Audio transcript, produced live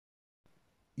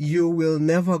You will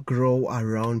never grow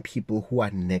around people who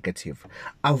are negative.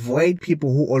 Avoid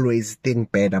people who always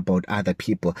think bad about other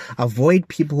people. Avoid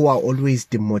people who are always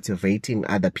demotivating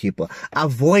other people.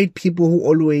 Avoid people who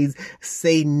always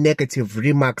say negative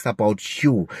remarks about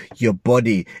you, your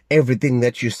body, everything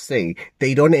that you say.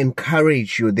 They don't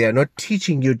encourage you. They are not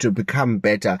teaching you to become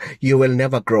better. You will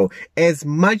never grow. As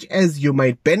much as you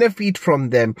might benefit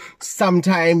from them,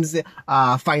 sometimes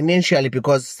financially,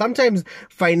 because sometimes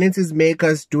finances make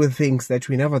us do things that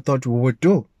we never thought we would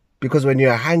do. Because when you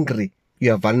are hungry,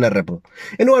 you are vulnerable.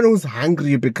 Anyone who's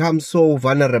hungry, you become so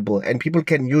vulnerable, and people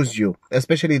can use you,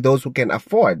 especially those who can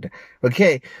afford.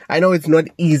 Okay, I know it's not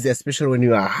easy, especially when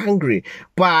you are hungry,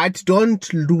 but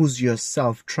don't lose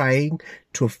yourself trying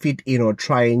to fit in or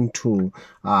trying to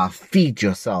feed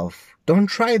yourself. Don't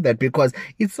try that, because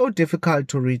it's so difficult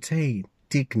to retain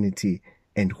dignity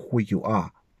and who you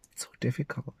are. It's so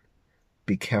difficult.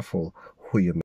 Be careful who you